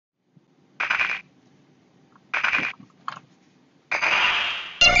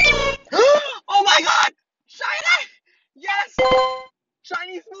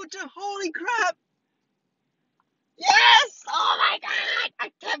Holy crap! Yes! Oh my god!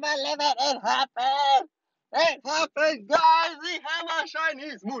 I can't believe it! It happened! It happened, guys! We have a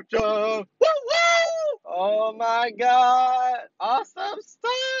shiny Smoochum! Woo woo! Oh my god! Awesome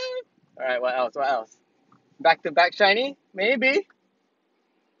stuff! Alright, what else? What else? Back to back shiny? Maybe.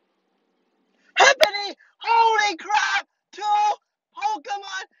 Happiny! Holy crap! 2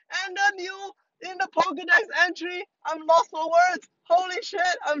 Pokemon and a new in the Pokedex entry! I'm lost for words! Holy shit!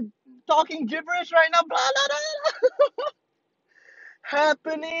 I'm talking gibberish right now! Blah blah blah!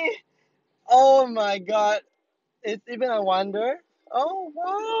 Happiny! Oh my god! It's even a wonder. Oh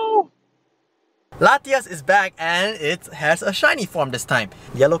wow! Latias is back and it has a shiny form this time.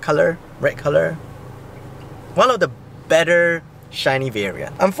 Yellow color, red color. One of the better shiny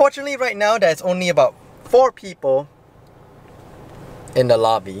variant. Unfortunately right now there's only about 4 people in the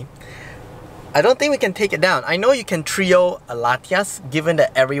lobby. I don't think we can take it down. I know you can trio a Latias given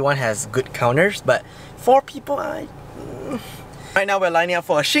that everyone has good counters, but 4 people, right now we're lining up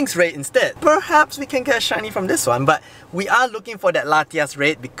for a Shinx raid instead. Perhaps we can get a shiny from this one, but we are looking for that Latias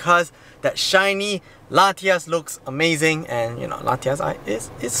raid because that shiny Latias looks amazing, and you know, Latias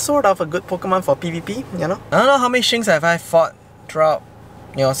is sort of a good Pokemon for PvP, you know. I don't know how many Shinx have I fought throughout,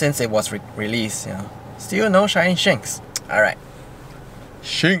 you know, since it was released, you know. Still no shiny Shinx. Alright.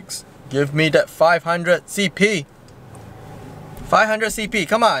 Shinx, give me that 500 CP. 500 CP,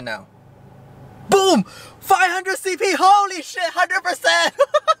 come on now. Boom! 500 CP, holy shit, 100%!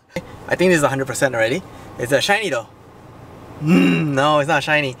 I think this is 100% already. Is it shiny though? No, it's not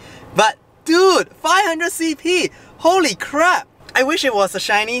shiny. But dude, 500 CP! Holy crap! I wish it was a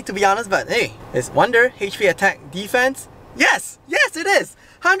shiny to be honest, but hey, it's Wonder, HP attack, defense. Yes! Yes it is!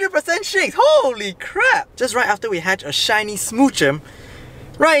 100% Shinx! Holy crap! Just right after we hatch a shiny Smoochum.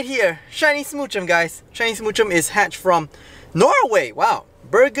 Right here, shiny Smoochum guys. Shiny Smoochum is hatched from Norway. Wow.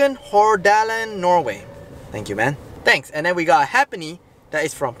 Bergen, Hordaland, Norway. Thank you, man. Thanks. And then we got a Happiny that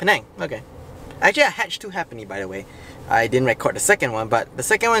is from Penang. Okay. Actually, I hatched 2 Happiny, by the way. I didn't record the second one, but the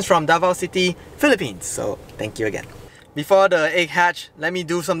second one is from Davao City, Philippines. So, thank you again. Before the egg hatch, let me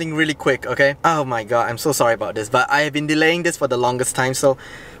do something really quick, okay? Oh my god, I'm so sorry about this, but I have been delaying this for the longest time, so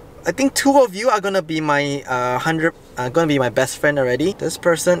I think 2 of you are gonna be my gonna be my best friend already. This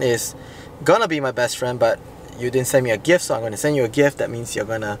person is gonna be my best friend, but you didn't send me a gift, so I'm gonna send you a gift. That means you're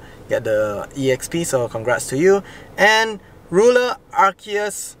gonna get the EXP, so congrats to you. And Ruler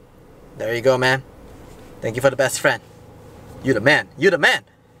Arceus, there you go, man. Thank you for the best friend. You the man. You the man.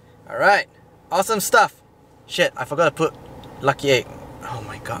 Alright. Awesome stuff. Shit, I forgot to put Lucky Egg. Oh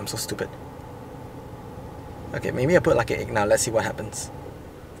my god, I'm so stupid. Okay, maybe I put Lucky Egg now. Let's see what happens.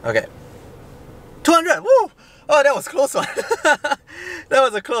 Okay. 200! Woo! Oh, that was a close one. That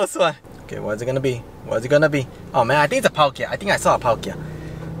was a close one. Okay, what is it gonna be? What is it gonna be? Oh man, I think it's a Palkia. I think I saw a Palkia.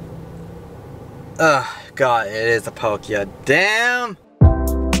 Ugh, god, it is a Palkia. Damn!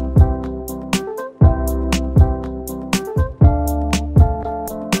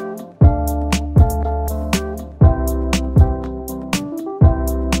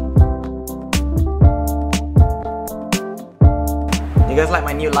 You guys like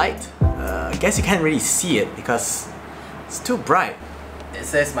my new light? I guess you can't really see it because it's too bright. It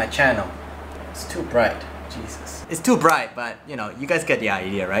says my channel. It's too bright. Jesus. It's too bright, but you know, you guys get the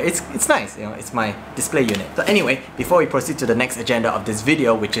idea, right? It's nice, you know, it's my display unit. So anyway, before we proceed to the next agenda of this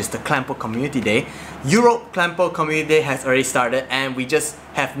video, which is the Clampearl Community Day, Europe Clampearl Community Day has already started, and we just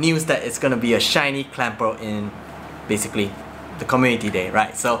have news that it's gonna be a shiny Clampearl in basically the community day,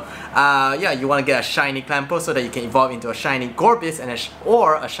 right? So yeah, you want to get a shiny Clampearl so that you can evolve into a shiny Gorbis and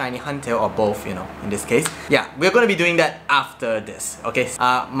or a shiny Huntail, or both, you know, in this case. Yeah, we're going to be doing that after this, okay?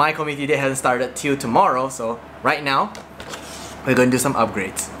 My community day hasn't started till tomorrow, so right now we're going to do some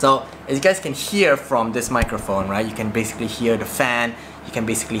upgrades. So as you guys can hear from this microphone, right, you can basically hear the fan, you can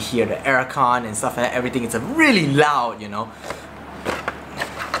basically hear the aircon and stuff like that. Everything is really loud, you know.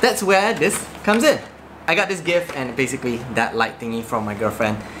 That's where this comes in. I got this gift and basically that light thingy from my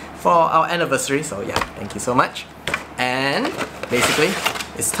girlfriend for our anniversary, so yeah, thank you so much. And basically,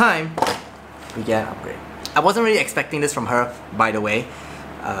 it's time we get an upgrade. I wasn't really expecting this from her, by the way.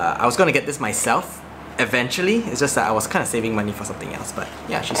 I was gonna get this myself eventually. It's just that I was kind of saving money for something else, but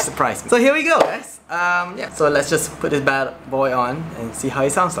yeah, she surprised me. So here we go, guys. Yeah, so let's just put this bad boy on and see how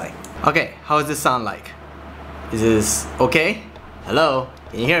it sounds like. Okay, how does this sound like? Is this okay? Hello?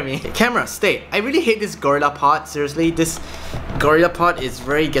 Can you hear me? Okay, camera, stay. I really hate this Gorilla Pod. Seriously, this Gorilla Pod is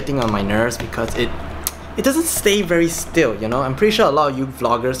very getting on my nerves because it doesn't stay very still, you know? I'm pretty sure a lot of you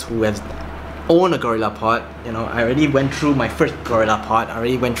vloggers who have owned a Gorilla Pod, you know, I already went through my first Gorilla Pod. I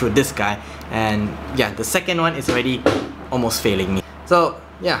already went through this guy. And yeah, the second one is already almost failing me. So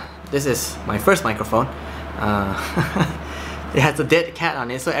yeah, this is my first microphone. It has a dead cat on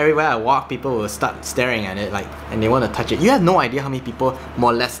it, so everywhere I walk, people will start staring at it, like, and they want to touch it. You have no idea how many people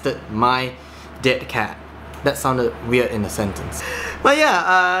molested my dead cat. That sounded weird in a sentence. But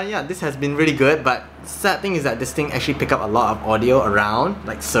yeah, this has been really good, but sad thing is that this thing actually pick up a lot of audio around,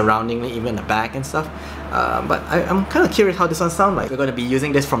 like surroundingly, even the back and stuff. But I'm kind of curious how this one sounds like. We're going to be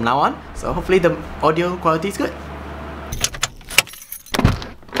using this from now on, so hopefully the audio quality is good.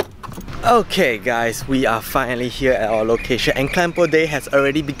 Okay guys, we are finally here at our location and Clampearl Day has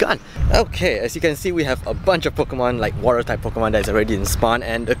already begun. Okay, as you can see, we have a bunch of Pokemon, like water type Pokemon that is already in spawn,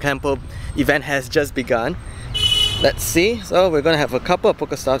 and the Clampearl event has just begun. Let's see, so we're gonna have a couple of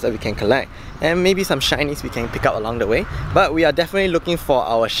Pokestops that we can collect and maybe some shinies we can pick up along the way, but we are definitely looking for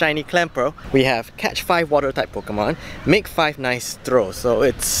our shiny Clampearl. We have catch 5 water type Pokemon, make 5 nice throws, so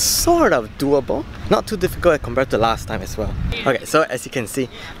it's sort of doable, not too difficult compared to last time as well. Okay, so as you can see,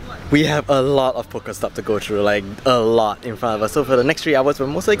 we have a lot of Pokestops to go through, like a lot in front of us. So for the next 3 hours, we're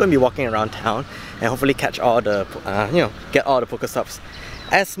mostly going to be walking around town and hopefully catch all the, get all the Pokestops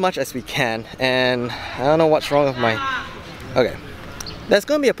as much as we can. And I don't know what's wrong with my... Okay. There's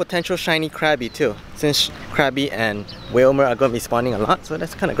going to be a potential shiny Krabby too, since Krabby and Whalmer are going to be spawning a lot, so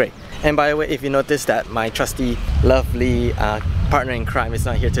that's kind of great. And by the way, if you notice that my trusty, lovely partner in crime is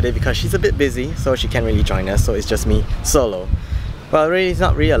not here today because she's a bit busy, so she can't really join us, so it's just me solo. Well, really, it's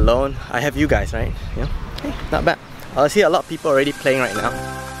not really alone. I have you guys, right? Yeah. Hey, not bad. I see a lot of people already playing right now.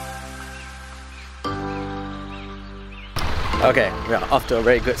 Okay, we are off to a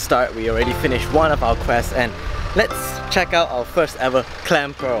very good start. We already finished one of our quests and let's check out our first ever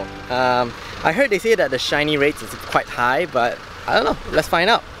Clampearl. I heard they say that the shiny rate is quite high, but I don't know. Let's find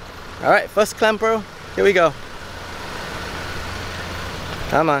out. Alright, first Clampearl. Here we go.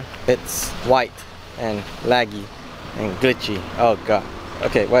 Come on. It's white and laggy and glitchy. Oh god.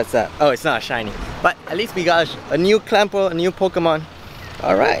 Okay, what's that? Oh, it's not a shiny. But at least we got a new Clampearl, a new Pokemon.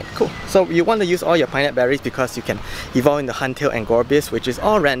 Alright, cool. So you want to use all your Pineapple Berries because you can evolve into Huntail and Gorebyss, which is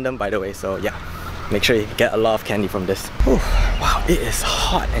all random by the way, so yeah. Make sure you get a lot of candy from this. Whew, wow, it is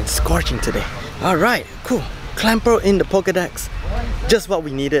hot and scorching today. Alright, cool. Clampearl in the Pokedex. Just what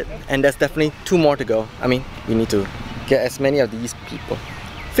we needed, and there's definitely 2 more to go. I mean, we need to get as many of these people.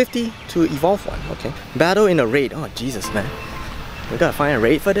 50 to evolve one, okay. Battle in a raid. Oh Jesus, man. We gotta find a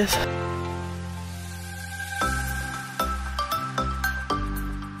raid for this?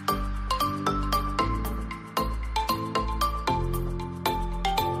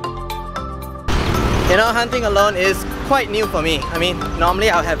 You know, hunting alone is quite new for me. I mean, normally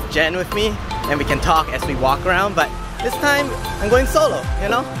I'll have Jen with me and we can talk as we walk around, but this time I'm going solo, you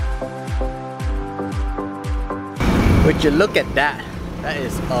know? Would you look at that? That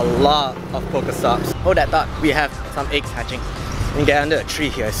is a lot of Pokestops. Hold that thought, we have some eggs hatching. We can get under a tree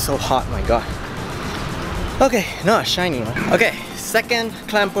here, it's so hot, my god. Okay, not a shiny one. Okay, second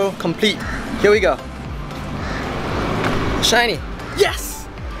Clampearl complete. Here we go. Shiny. Yes!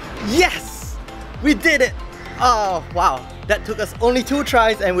 Yes! We did it! Oh wow, that took us only 2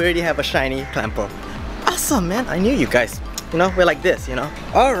 tries and we already have a shiny Clampearl. Awesome, man! I knew you guys. You know, we're like this, you know.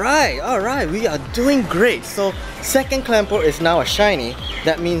 Alright, we are doing great. So second Clampearl is now a shiny.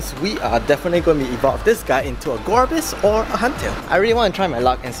 That means we are definitely going to evolve this guy into a Gorebyss or a Huntail. I really want to try my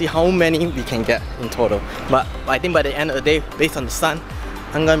luck and see how many we can get in total. But I think by the end of the day, based on the sun,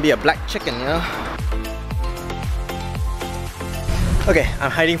 I'm going to be a black chicken, you know. Okay,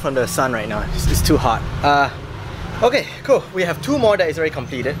 I'm hiding from the sun right now. It's too hot. Okay, cool. We have 2 more that is already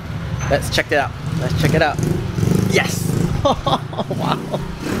completed. Let's check it out. Let's check it out. Yes! Wow.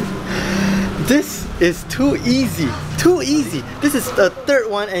 This is too easy. Too easy. This is the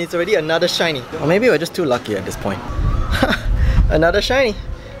 3rd one and it's already another shiny. Or maybe we're just too lucky at this point. Another shiny.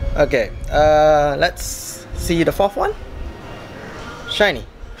 Okay, let's see the 4th one. Shiny.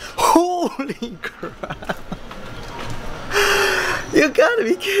 Holy crap. You gotta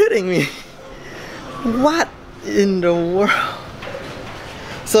be kidding me! What in the world?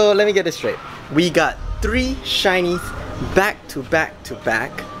 So let me get this straight. We got 3 shinies back to back to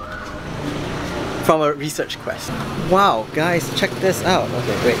back from a research quest. Wow, guys, check this out.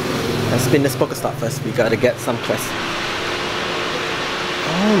 Okay, wait. Let's spin this Pokestop first. We gotta get some quests.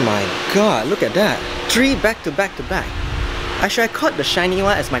 Oh my god, look at that. 3 back to back to back. Actually, I caught the shiny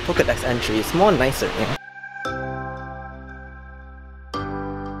one as my Pokedex entry. It's more nicer, you know?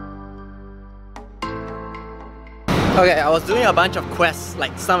 Okay, I was doing a bunch of quests,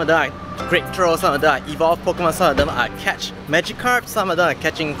 like some of them are Great Throw, some of them are Evolve Pokemon, some of them are Catch Magikarp, some of them are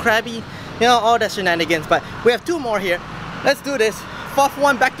catching Krabby, you know, all that shenanigans, but we have 2 more here. Let's do this. 4th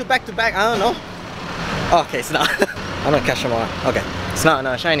one back to back to back, I don't know. Okay, it's not. I'm gonna catch them all. Okay, It's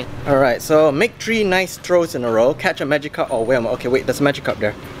not shiny. Alright, so make 3 nice throws in a row, catch a Magikarp or Whalmer. Okay, wait, there's a Magikarp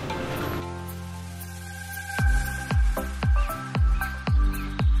there.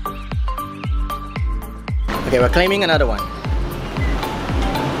 Okay, we're claiming another one.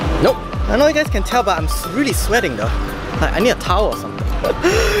 Nope. I know you guys can tell, but I'm really sweating though. Like, I need a towel or something.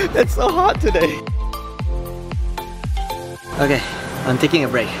 It's so hot today. Okay, I'm taking a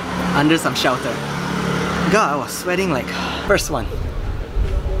break. Under some shelter. God, I was sweating like... First one.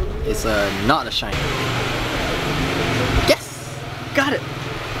 It's not a shiny. Yes! Got it!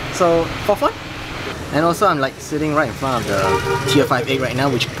 So, fourth one? And also I'm like sitting right in front of the tier 5 egg right now,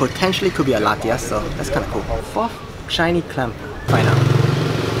 which potentially could be a Latias, so that's kind of cool. Fourth shiny clamp. Find out.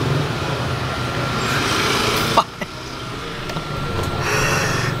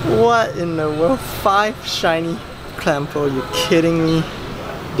 What in the world? 5 shiny Clampearl? Are you kidding me?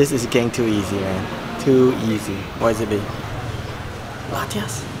 This is getting too easy, man. Too easy. What is it big?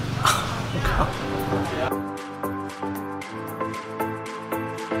 Latias? Oh god.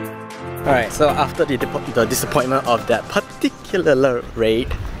 Alright, so after the disappointment of that particular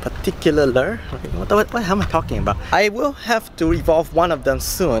raid, what am I talking about? I will have to evolve one of them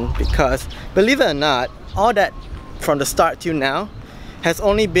soon because, believe it or not, all that from the start till now has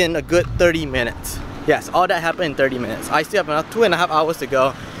only been a good 30 minutes. Yes, all that happened in 30 minutes. I still have another 2.5 hours to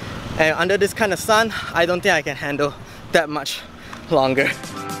go. And under this kind of sun, I don't think I can handle that much longer.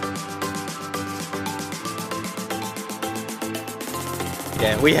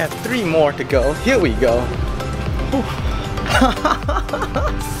 Yeah, we have 3 more to go. Here we go.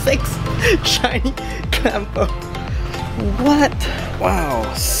 6 shiny Clampearl. What?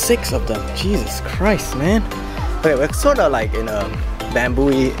 Wow, 6 of them. Jesus Christ, man. Okay, we're sort of like in a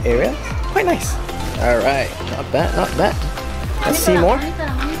bamboo-y area. Quite nice. Alright, not bad, not bad. Let's see more.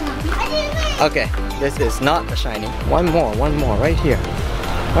 Okay, this is not a shiny. One more, right here.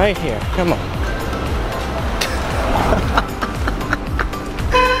 Right here, come on.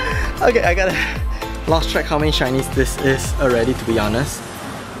 Okay, I gotta lost track how many shinies this is already, to be honest.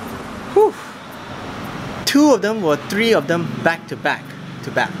 Whew. 2 of them or 3 of them back to back,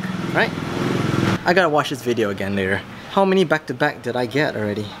 right? I gotta watch this video again later. How many back to back did I get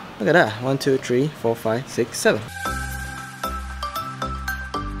already? Look at that. 1, 2, 3, 4, 5, 6, 7.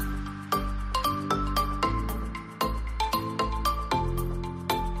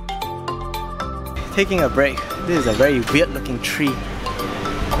 Taking a break. This is a very weird looking tree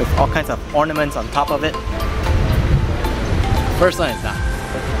with all kinds of ornaments on top of it. First one is that.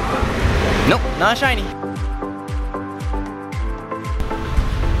 Nope, not shiny.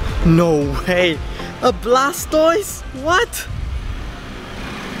 No way! A Blastoise? What?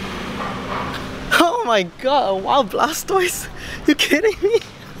 Oh my god, a wild Blastoise? You kidding me?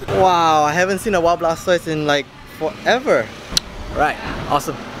 Wow, I haven't seen a wild Blastoise in like forever. Right,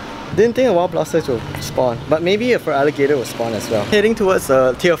 awesome. Didn't think a wild Blastoise will spawn, but maybe a fur alligator will spawn as well. Heading towards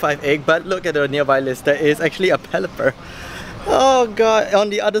a tier 5 egg, but look at the nearby list, there is actually a Pelipper. Oh god, on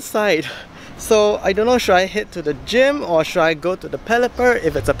the other side. So I don't know, should I head to the gym or should I go to the Pelipper?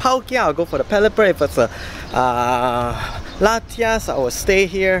 If it's a Palkia, I'll go for the Pelipper. If it's a Latias, I will stay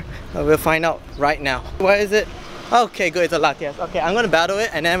here. We'll find out right now. Where is it? Okay, good, it's a Latias. Okay, I'm gonna battle it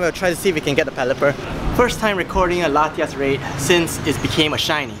and then we'll try to see if we can get the Pelipper. First time recording a Latias raid since it became a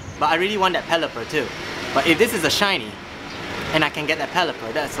shiny. But I really want that Pelipper too. But if this is a shiny and I can get that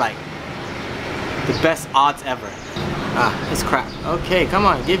Pelipper, that's like the best odds ever. Ah, it's crap. Okay, come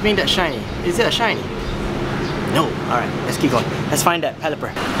on, give me that shiny. Is it a shiny? No. Alright, let's keep going. Let's find that Pelipper.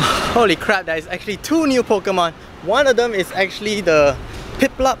 Holy crap, there is actually 2 new Pokemon. One of them is actually the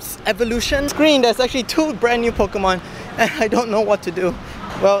Piplups evolution screen. There's actually 2 brand new Pokemon and I don't know what to do.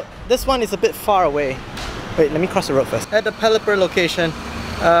 Well, this one is a bit far away. Wait, let me cross the road first. At the Pelipper location,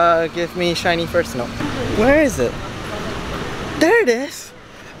 give me shiny first. No. Where is it? There it is!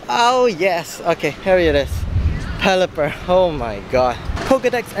 Oh yes, okay, here it is. Pelipper, oh my god.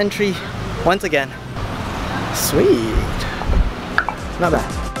 Pokédex entry once again. Sweet. Not bad.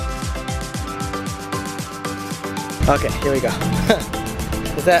 Okay, here we go.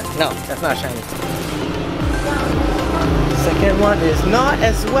 Is that? No, that's not shiny. Second one is not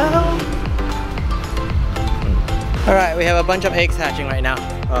as well. Alright, we have a bunch of eggs hatching right now.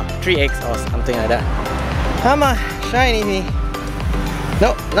 Oh, 3 eggs or something like that. Come on, shiny me.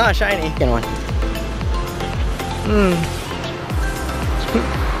 Nope, not a shiny. Second one.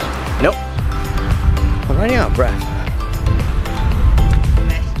 Nope. I'm running out of breath.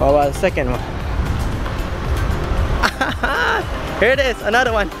 What about the second one? Here it is,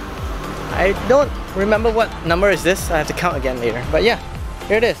 another one. I don't remember what number is this. I have to count again later. But yeah,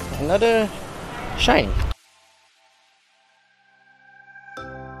 here it is, another shiny.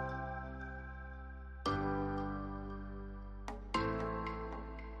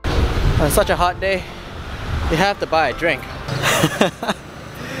 On such a hot day, you have to buy a drink.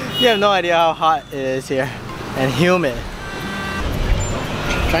 You have no idea how hot it is here and humid.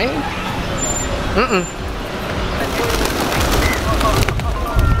 Shiny?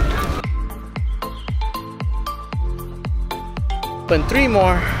 Open 3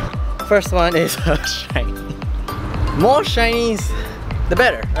 more. First one is a shiny. More shinies, the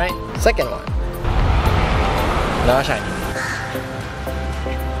better, right? Second one. Not shiny.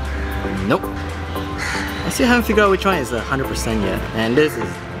 Nope. I still haven't figured out which one is 100% yet. And this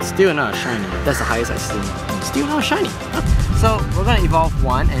is still not shiny. That's the highest I've seen. Still not shiny. So we're gonna evolve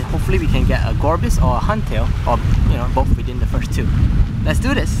one and hopefully we can get a Gorbis or a Huntail, or you know, both within the first 2. Let's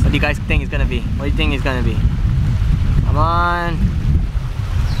do this. What do you guys think it's gonna be? What do you think it's gonna be? Come on.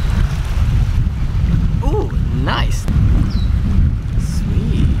 Ooh, nice.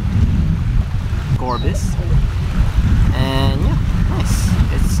 Sweet. Gorbis. And yeah, nice.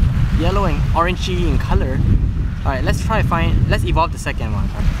 It's yellow and orangey in color. Alright, let's evolve the second one.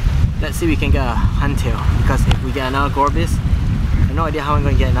 Let's see if we can get a Huntail, because if we get another Gorbis, I have no idea how I'm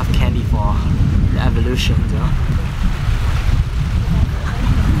going to get enough candy for the evolutions, you know?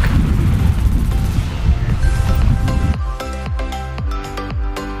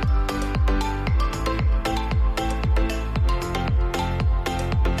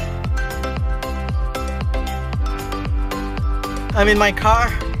 I'm in my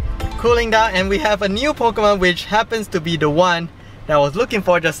car, cooling down, and we have a new Pokemon which happens to be the one that I was looking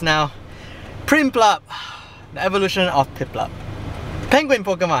for just now. Prinplup, the evolution of Piplup. Penguin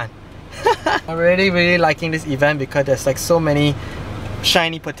Pokemon. I'm really liking this event because there's like so many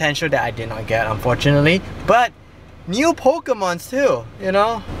shiny potential that I did not get, unfortunately. But new Pokemons too, you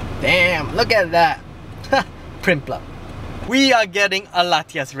know? Damn, look at that. Prinplup. We are getting a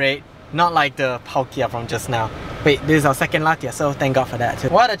Latias raid, not like the Palkia from just now. Wait, this is our second Latias, so thank God for that too.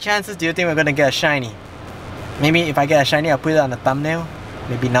 What are the chances do you think we're gonna get a shiny? Maybe if I get a shiny, I'll put it on the thumbnail.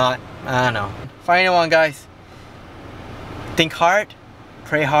 Maybe not. I don't know. Final one, guys. Think hard,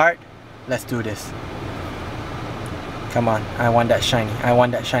 pray hard. Let's do this. Come on, I want that shiny. I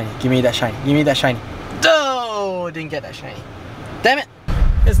want that shiny. Give me that shiny. Give me that shiny. Oh, didn't get that shiny. Damn it.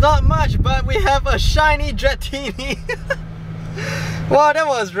 It's not much, but we have a shiny Dratini. Wow, that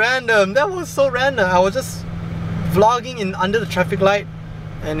was random. That was so random. I was just vlogging in under the traffic light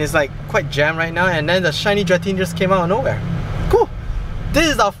and it's like quite jammed right now, and then the shiny Dratini just came out of nowhere. Cool. This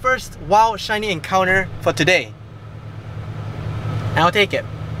is our first wild shiny encounter for today. And I'll take it.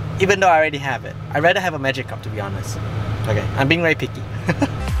 Even though I already have it. I'd rather have a Magikarp, to be honest. Okay, I'm being very picky.